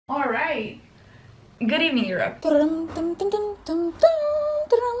All right. Good evening, Europe. So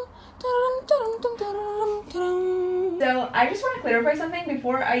I just want to clarify something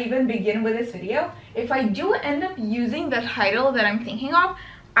before I even begin with this video. If I do end up using the title that I'm thinking of,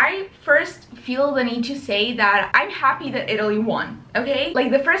 I first feel the need to say that I'm happy that Italy won, okay?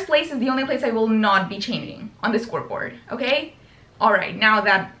 Like, the first place is the only place I will not be changing on the scoreboard, okay? Alright, now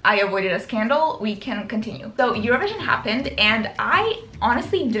that I avoided a scandal, we can continue. So Eurovision happened and I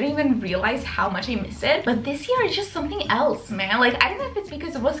honestly didn't even realize how much I missed it. But this year is just something else, man. Like, I don't know if it's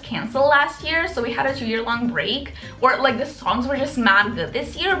because it was canceled last year, so we had a 2-year-long break, or like the songs were just mad good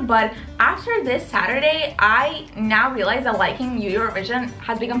this year. But after this Saturday, I now realize that liking Eurovision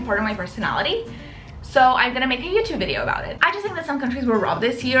has become part of my personality. So I'm gonna make a YouTube video about it. I just think that some countries were robbed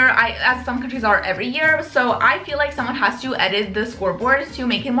this year, as some countries are every year. So I feel like someone has to edit the scoreboards to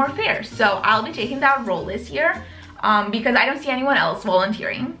make it more fair. So I'll be taking that role this year because I don't see anyone else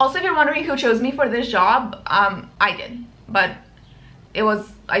volunteering. Also, if you're wondering who chose me for this job, I did, but it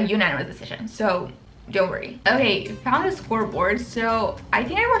was a unanimous decision, so don't worry. Okay, found a scoreboard. So I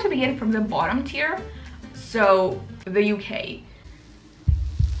think I want to begin from the bottom tier. So the UK.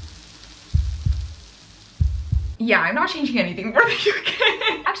 Yeah, I'm not changing anything for the UK.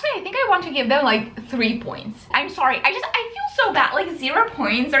 Actually, I think I want to give them like 3 points. I'm sorry, I feel so bad. Like 0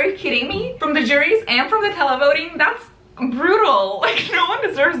 points, are you kidding me? From the juries and from the televoting, that's brutal. Like, no one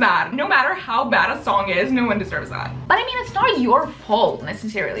deserves that. No matter how bad a song is, no one deserves that. But I mean, it's not your fault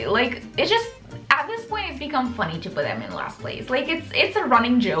necessarily. Like, it's just, at this point, it's become funny to put them in last place. Like, it's a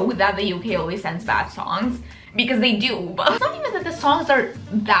running joke that the UK always sends bad songs, because they do. But it's not even that the songs are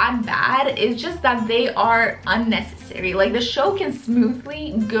that bad, it's just that they are unnecessary. Like, the show can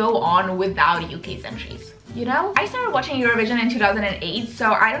smoothly go on without UK's entries, you know? I started watching Eurovision in 2008,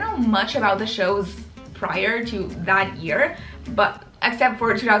 so I don't know much about the shows prior to that year, but except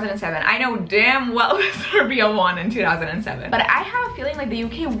for 2007. I know damn well that Serbia won in 2007. But I have a feeling like the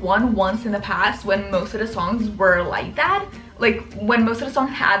UK won once in the past when most of the songs were like that. Like, when most of the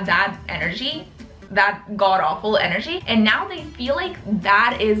songs had that energy, that god-awful energy, and now they feel like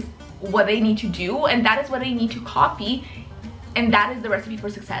that is what they need to do, and that is what they need to copy, and that is the recipe for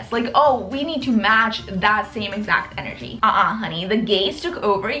success. Like, oh, we need to match that same exact energy. Honey, the gays took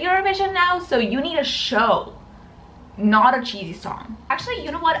over Eurovision now, so you need a show, not a cheesy song. Actually,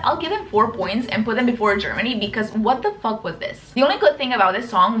 you know what? I'll give them 4 points and put them before Germany, because what the fuck was this? The only good thing about this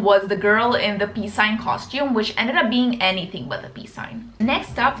song was the girl in the peace sign costume, which ended up being anything but the peace sign.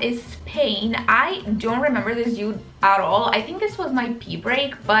 Next up is Spain. I don't remember this dude at all. I think this was my pee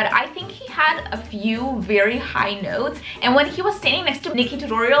break, but I think he had a few very high notes, and when he was standing next to Nikki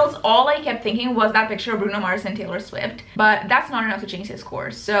Tutorials, all I kept thinking was that picture of Bruno Mars and Taylor Swift, but that's not enough to change his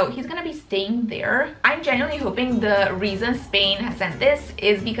score, so he's gonna be staying there. I'm genuinely hoping the reason Spain has sent this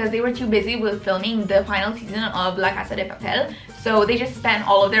is because they were too busy with filming the final season of La Casa de Papel, so they just spent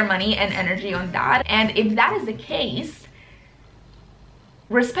all of their money and energy on that, and if that is the case,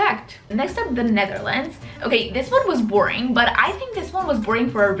 respect. Next up, the Netherlands. Okay, this one was boring, but I think this one was boring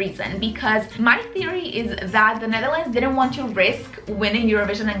for a reason, because my theory is that the Netherlands didn't want to risk winning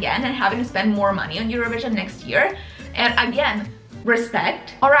Eurovision again and having to spend more money on Eurovision next year. And again,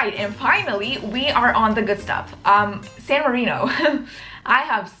 respect. All right, and finally, we are on the good stuff. San Marino. I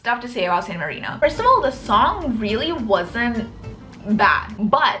have stuff to say about San Marino. First of all, the song really wasn't bad,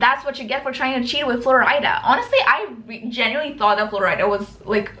 but that's what you get for trying to cheat with Florida. Honestly, I genuinely thought that Florida was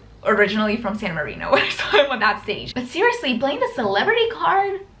like originally from San Marino when I saw him on that stage. But seriously, playing the celebrity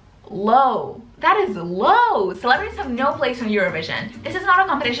card, low. That is low. Celebrities have no place on Eurovision. This is not a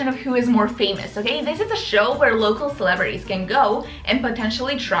competition of who is more famous, okay? This is a show where local celebrities can go and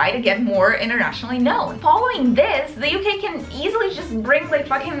potentially try to get more internationally known. Following this, the UK can easily just bring like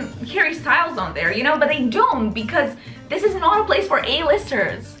fucking Harry Styles on there, you know? But they don't, because this is not a place for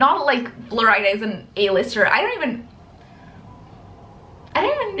A-listers. Not like Florida is an A-lister. I don't even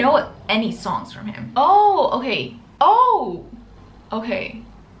know any songs from him. Oh, okay. Oh, okay.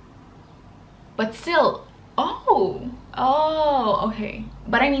 But still, okay.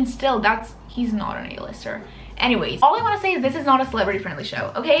 But I mean, still, he's not an A-lister. Anyways, all I want to say is this is not a celebrity-friendly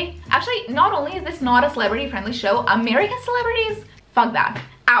show, okay? Actually, not only is this not a celebrity-friendly show, American celebrities, fuck that.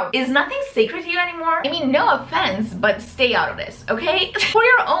 Out. Is nothing sacred to you anymore? I mean, no offense, but stay out of this, okay? For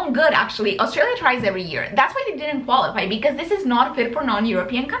your own good, actually. Australia tries every year. That's why they didn't qualify, because this is not fit for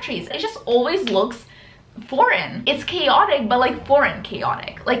non-European countries. It just always looks foreign. It's chaotic, but like foreign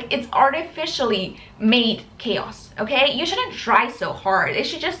chaotic. Like, it's artificially made chaos, okay? You shouldn't try so hard. It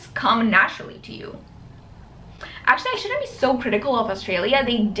should just come naturally to you. Actually, I shouldn't be so critical of Australia.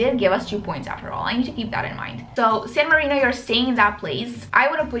 They did give us 2 points after all. I need to keep that in mind. So San Marino, you're staying in that place. I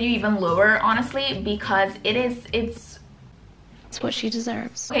would have put you even lower, honestly, because it's what she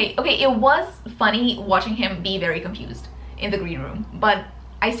deserves. Okay, it was funny watching him be very confused in the green room, but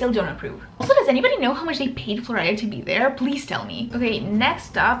I still don't approve. Also, does anybody know how much they paid Florida to be there? Please tell me. Okay,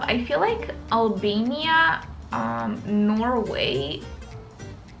 next up, I feel like Albania, Norway,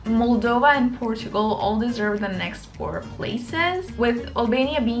 Moldova, and Portugal all deserve the next 4 places, with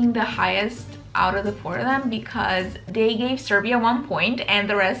Albania being the highest out of the 4 of them because they gave Serbia 1 point and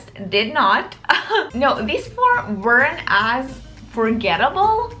the rest did not. No, these 4 weren't as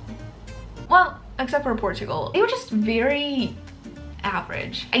forgettable, well, except for Portugal. They were just very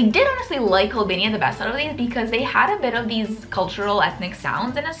average. I did honestly like Albania the best out of these because they had a bit of these cultural ethnic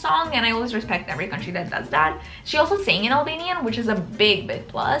sounds in a song, and I always respect every country that does that. She also sang in Albanian, which is a big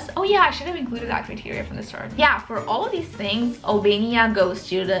plus. Oh yeah, I should have included that criteria from the start. Yeah, for all of these things, Albania goes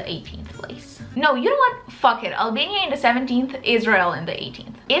to the 18th place. No, you know what? Fuck it. Albania in the 17th, Israel in the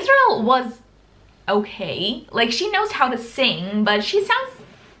 18th. Israel was okay. Like, she knows how to sing, but she sounds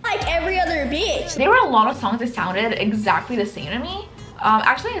like every other bitch. There were a lot of songs that sounded exactly the same to me.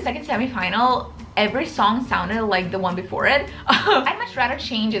 Actually, in the second semi-final, every song sounded like the one before it. I'd much rather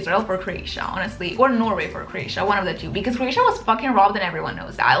change Israel for Croatia, honestly, or Norway for Croatia, one of the two, because Croatia was fucking robbed and everyone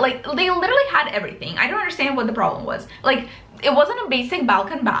knows that. Like, they literally had everything. I don't understand what the problem was. Like, it wasn't a basic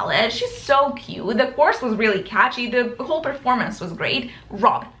Balkan ballad. She's so cute. The chorus was really catchy. The whole performance was great.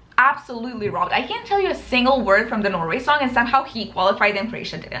 Robbed. Absolutely robbed. I can't tell you a single word from the Norway song, and somehow he qualified and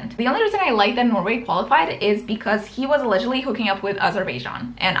Croatia didn't. The only reason I like that Norway qualified is because he was allegedly hooking up with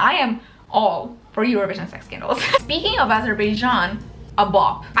Azerbaijan, and I am all for Eurovision sex scandals. Speaking of Azerbaijan, a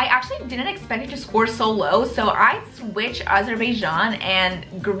bop. I actually didn't expect it to score so low, so I switched Azerbaijan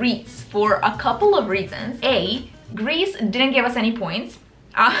and Greece for a couple of reasons. A, Greece didn't give us any points.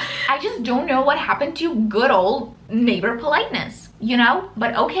 I just don't know what happened to good old neighbor politeness, you know?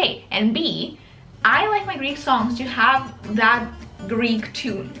 But okay. And B, I like my Greek songs to have that Greek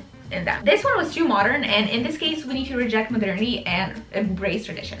tune in them. This one was too modern, and in this case we need to reject modernity and embrace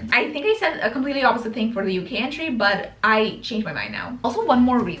tradition. I think I said a completely opposite thing for the UK entry, but I changed my mind now. Also, one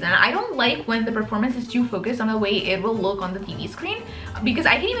more reason, I don't like when the performance is too focused on the way it will look on the TV screen, because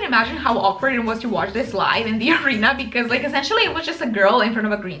I can even imagine how awkward it was to watch this live in the arena, because like essentially it was just a girl in front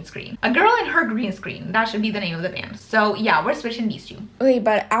of a green screen. A girl in her green screen, that should be the name of the band. So yeah, we're switching these two. Okay,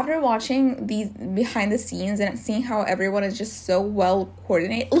 but after watching these behind the scenes and seeing how everyone is just so well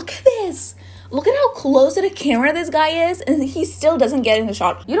coordinated, look at this! Look at how close to the camera this guy is, and he still doesn't get in the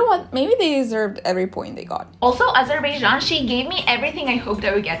shot. You know what? Maybe they deserved every point they got. Also, Azerbaijan, she gave me everything I hoped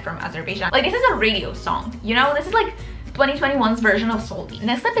I would get from Azerbaijan. Like, this is a radio song, you know? This is like 2021's version of Salty.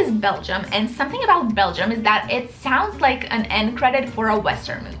 Next up is Belgium, and something about Belgium is that it sounds like an end credit for a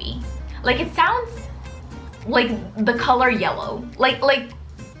Western movie. Like, it sounds like the color yellow. Like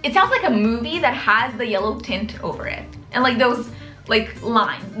it sounds like a movie that has the yellow tint over it. And like those like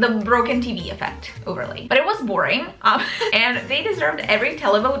lines, the broken TV effect overlay. But it was boring, and they deserved every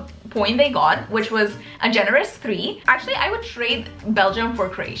televote point they got, which was a generous 3. Actually, I would trade Belgium for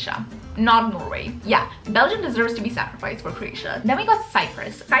Croatia, not Norway. Yeah, Belgium deserves to be sacrificed for Croatia. Then we got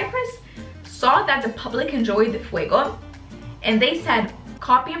Cyprus. Cyprus saw that the public enjoyed the Fuego, and they said,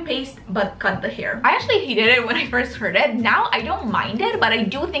 copy and paste, but cut the hair. I actually hated it when I first heard it. Now I don't mind it, but I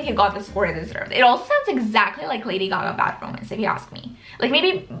do think it got the score it deserved. It also sounds exactly like Lady Gaga Bad Romance, if you ask me. Like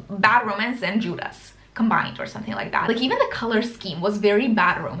maybe Bad Romance and Judas combined or something like that. Like even the color scheme was very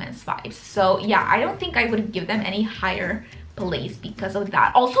Bad Romance vibes. So yeah, I don't think I would give them any higher place because of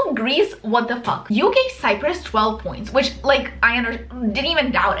that. Also, Greece, what the fuck? You gave Cyprus 12 points, which like I didn't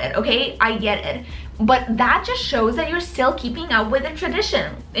even doubt it, okay? I get it. But that just shows that you're still keeping up with the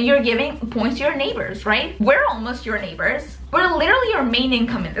tradition and you're giving points to your neighbors, right? We're almost your neighbors. We're literally your main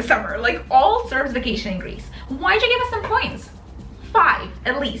income in the summer, like all Serbs vacation in Greece. Why'd you give us some points? 5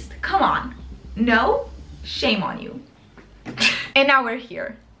 at least, come on. No? Shame on you. And now we're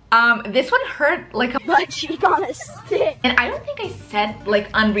here. This one hurt like a But you got a stick. And I don't think I set like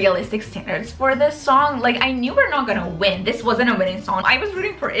unrealistic standards for this song. Like I knew we're not gonna win. This wasn't a winning song. I was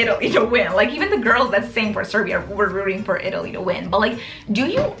rooting for Italy to win. Like even the girls that sang for Serbia were rooting for Italy to win. But like, do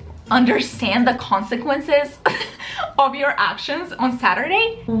you understand the consequences of your actions on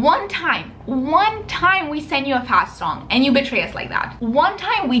Saturday? One time we send you a fast song and you betray us like that. One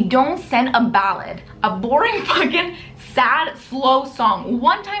time we don't send a ballad, a boring fucking sad, slow song.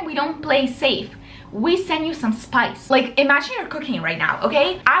 One time we don't play safe. We send you some spice. Like imagine you're cooking right now,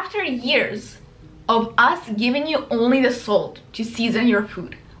 okay? After years of us giving you only the salt to season your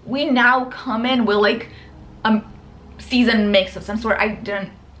food, we now come in with like season mix of some sort. I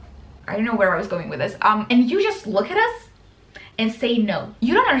don't know where I was going with this. And you just look at us and say no.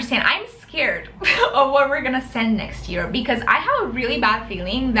 You don't understand. I'm scared of what we're gonna send next year because I have a really bad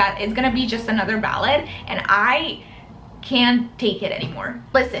feeling that it's gonna be just another ballad and I can't take it anymore.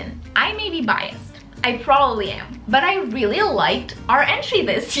 Listen, I may be biased. I probably am, but I really liked our entry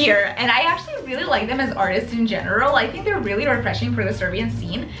this year and I actually really like them as artists in general. I think they're really refreshing for the Serbian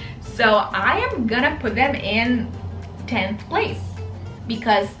scene. So I am gonna put them in 10th place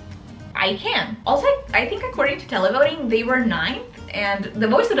because I can. Also, I think according to televoting, they were 9th and the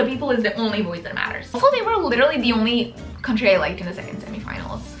voice of the people is the only voice that matters. Also, they were literally the only country I liked in the second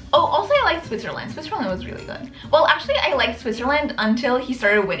semifinals. Oh, also I liked Switzerland. Switzerland was really good. Well, actually I liked Switzerland until he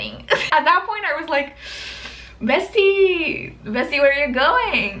started winning. At that point I was like, bestie, where are you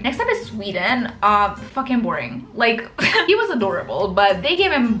going? Next up is Sweden. Fucking boring. Like, he was adorable, but they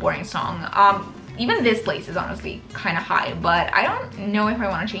gave him a boring song. Even this place is honestly kind of high, but I don't know if I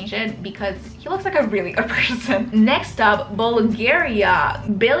want to change it because he looks like a really good person. Next up, Bulgaria.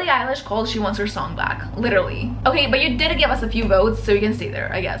 Billie Eilish called she wants her song back, literally. Okay, but you did give us a few votes, so you can stay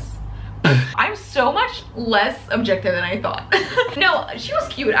there, I guess. I'm so much less objective than I thought. No, she was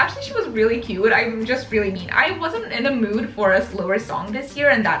cute. Actually, she was really cute. I'm just really mean. I wasn't in the mood for a slower song this year,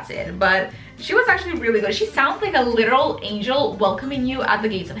 and that's it. But she was actually really good. She sounds like a literal angel welcoming you at the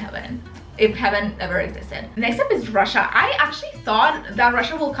gates of heaven, if heaven ever existed. Next up is Russia. I actually thought that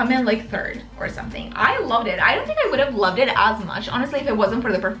Russia will come in like 3rd or something. I loved it. I don't think I would have loved it as much, honestly, if it wasn't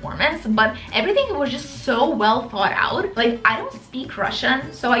for the performance, but everything was just so well thought out. Like, I don't speak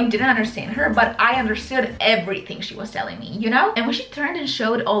Russian, so I didn't understand her, but I understood everything she was telling me, you know? And when she turned and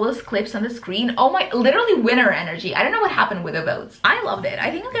showed all those clips on the screen, oh my, literally winner energy. I don't know what happened with the votes. I loved it.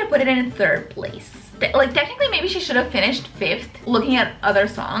 I think I'm gonna put it in 3rd place. Like, technically maybe she should have finished 5th looking at other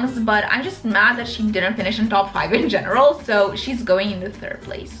songs, but I'm just mad that she didn't finish in top 5 in general, so she's going into 3rd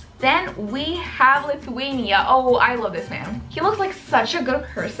place. Then we have Lithuania. Oh, I love this man. He looks like such a good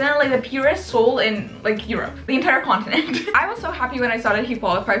person, like the purest soul in like Europe, the entire continent. I was so happy when I saw that he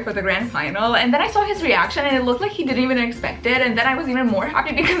qualified for the grand final, and then I saw his reaction and it looked like he didn't even expect it, and then I was even more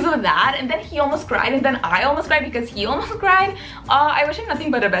happy because of that, and then he almost cried, and then I almost cried because he almost cried. I wish him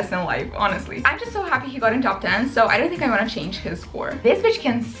nothing but the best in life, honestly. I'm just so happy he got in top 10, so I don't think I want to change his score. This bitch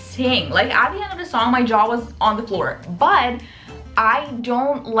can sing. Like, at the end of the song, my jaw was on the floor, but I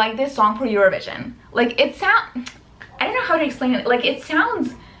don't like this song for Eurovision. Like, it sounds, I don't know how to explain it. Like, it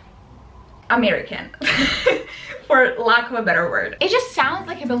sounds American, for lack of a better word. It just sounds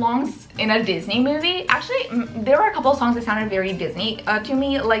like it belongs in a Disney movie. Actually, there were a couple of songs that sounded very Disney to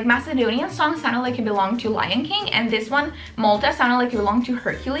me. Like, Macedonian song sounded like it belonged to Lion King, and this one, Malta, sounded like it belonged to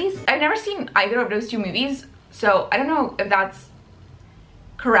Hercules. I've never seen either of those two movies, so I don't know if that's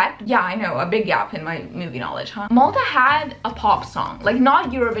correct. Yeah, I know, a big gap in my movie knowledge, huh? Malta had a pop song, like not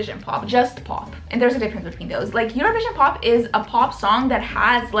Eurovision pop, just pop. And there's a difference between those. Like, Eurovision pop is a pop song that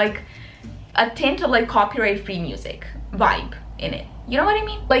has like a tint of like copyright-free music vibe in it. You know what I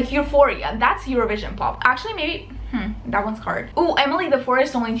mean? Like Euphoria, that's Eurovision pop. Actually, maybe, that one's hard. Oh, Emily the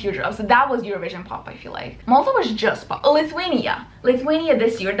Forest Only Teardrops, so that was Eurovision pop, I feel like. Malta was just pop. Lithuania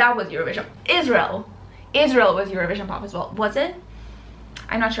this year, that was Eurovision. Israel was Eurovision pop as well. Was it?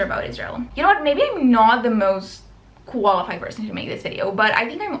 I'm not sure about Israel. You know what? Maybe I'm not the most qualified person to make this video, but I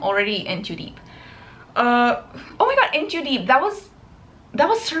think I'm already in too deep. Oh my god, in too deep. That was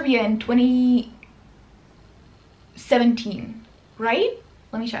Serbia in 2017, right?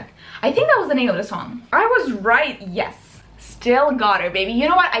 Let me check. I think that was the name of the song. I was right, yes. Still got her, baby. You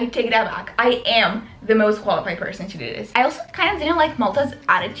know what? I take that back. I am the most qualified person to do this. I also kind of didn't like Malta's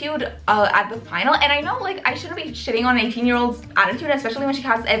attitude at the final, and I know, like, I shouldn't be shitting on an 18-year-old's attitude, especially when she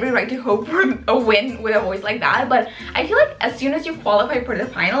has every right to hope for a win with a voice like that, but I feel like as soon as you qualify for the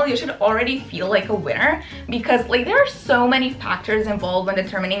final, you should already feel like a winner, because like there are so many factors involved when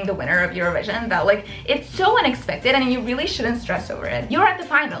determining the winner of Eurovision that like it's so unexpected and you really shouldn't stress over it. You're at the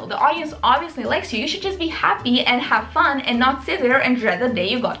final, the audience obviously likes you should just be happy and have fun and not sit there and dread the day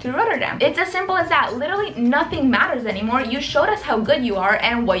you got to Rotterdam. It's as simple as that. Literally nothing matters anymore. You showed us how good you are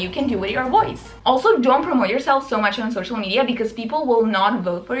and what you can do with your voice. Also, don't promote yourself so much on social media because people will not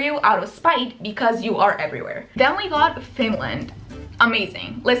vote for you out of spite because you are everywhere. Then we got Finland.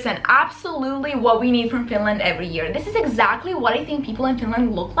 Amazing. Listen, absolutely what we need from Finland every year. This is exactly what I think people in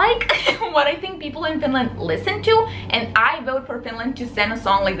Finland look like, what I think people in Finland listen to, and I vote for Finland to send a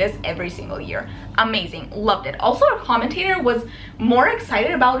song like this every single year. Amazing. Loved it. Also, our commentator was more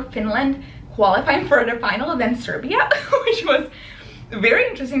excited about Finland qualifying for the final than Serbia, which was very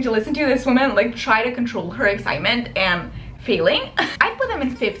interesting to listen to. This woman like try to control her excitement and failing. I put them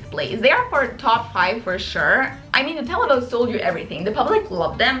in 5th place. They are for top 5 for sure. I mean, the televotes told you everything. The public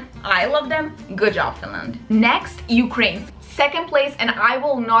loved them. I love them. Good job, Finland. Next, Ukraine. 2nd place, and I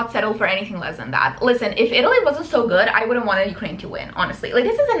will not settle for anything less than that. Listen, if Italy wasn't so good, I wouldn't want Ukraine to win, honestly. Like,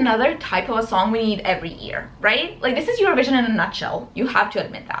 this is another type of a song we need every year, right? Like, this is Eurovision in a nutshell. You have to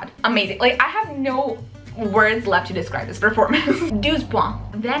admit that. Amazing. Like, I have no words left to describe this performance. 12 points.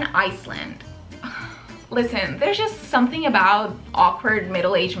 Then Iceland. Listen, there's just something about awkward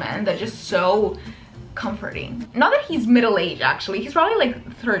middle-aged men that's just so comforting. Not that he's middle-aged, actually. He's probably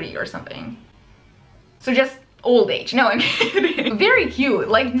like 30 or something. So just old age. No, I'm kidding. Very cute.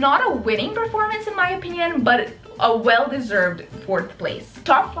 Like, not a winning performance in my opinion, but a well-deserved 4th place.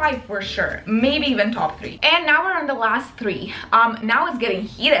 Top 5 for sure. Maybe even top 3. And now we're on the last 3. Now it's getting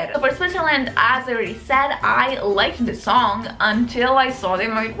heated. So for Switzerland, as I already said, I liked the song until I saw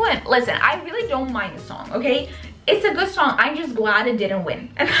them like win. Listen, I really don't mind the song, okay? It's a good song. I'm just glad it didn't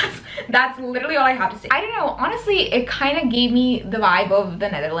win. And that's literally all I have to say. I don't know. Honestly, it kind of gave me the vibe of the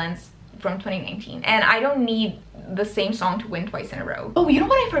Netherlands from 2019, and I don't need the same song to win twice in a row. Oh, you know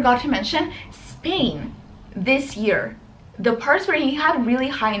what I forgot to mention? Spain this year, the parts where he had really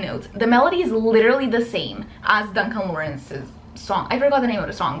high notes, the melody is literally the same as Duncan Lawrence's song. I forgot the name of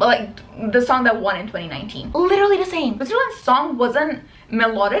the song, but like the song that won in 2019. Literally the same. Switzerland's song wasn't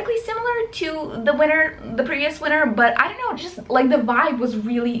melodically similar to the winner, the previous winner, but I don't know, just like the vibe was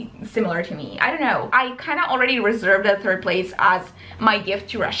really similar to me. I don't know. I kind of already reserved that 3rd place as my gift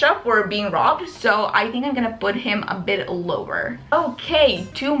to Russia for being robbed, so I think I'm gonna put him a bit lower. Okay,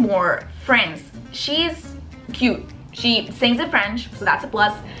 2 more. France. She's cute. She sings in French, so that's a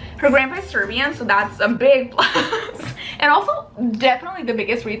plus. Her grandpa is Serbian, so that's a big plus. And also, definitely the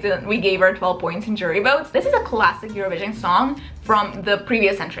biggest reason we gave her 12 points in jury votes. This is a classic Eurovision song from the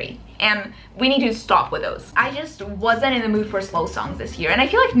previous century, and we need to stop with those. I just wasn't in the mood for slow songs this year, and I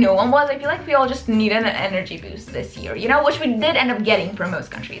feel like no one was. I feel like we all just needed an energy boost this year, you know, which we did end up getting from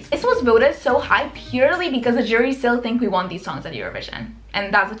most countries. This was voted so high purely because the jury still think we want these songs at Eurovision,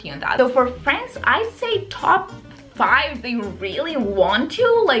 and that's a tea on that. So for France, I'd say top 5 if they really want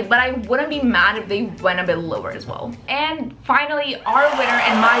to, like, but I wouldn't be mad if they went a bit lower as well. And finally, our winner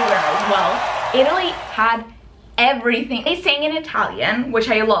and my winner as well, Italy had everything. They sang in Italian, which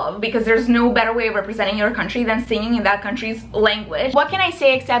I love because there's no better way of representing your country than singing in that country's language. What can I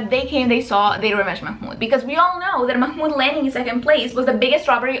say except they came, they saw, they revenged Mahmoud, because we all know that Mahmoud landing in 2nd place was the biggest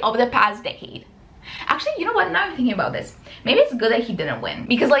robbery of the past decade. Actually, you know what, now I'm thinking about this, maybe it's good that he didn't win,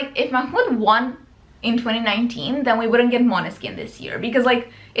 because like if Mahmoud won in 2019, then we wouldn't get Måneskin this year, because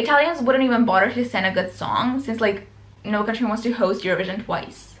like Italians wouldn't even bother to send a good song since like no country wants to host Eurovision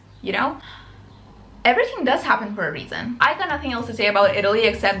twice, you know? Everything does happen for a reason. I got nothing else to say about Italy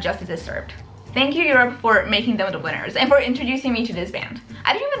except justice is served. Thank you, Europe, for making them the winners and for introducing me to this band.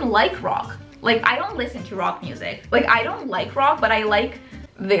 I didn't even like rock. Like, I don't listen to rock music. Like, I don't like rock, but I like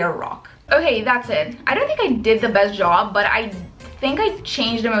their rock. Okay, that's it. I don't think I did the best job, but I think I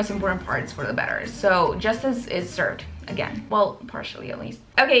changed the most important parts for the better. So justice is served again. Well, partially at least.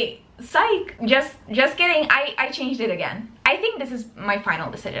 Okay, psych. Just kidding. I changed it again. I think this is my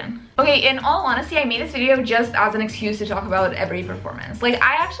final decision. Okay, in all honesty, I made this video just as an excuse to talk about every performance. Like,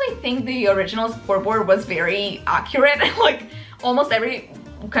 I actually think the original scoreboard was very accurate. Like, almost every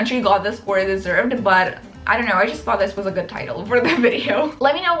country got the score it deserved, but I don't know, I just thought this was a good title for the video.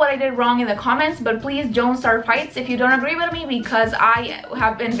 Let me know what I did wrong in the comments, but please don't start fights if you don't agree with me, because I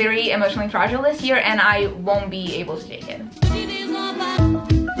have been very emotionally fragile this year and I won't be able to take it.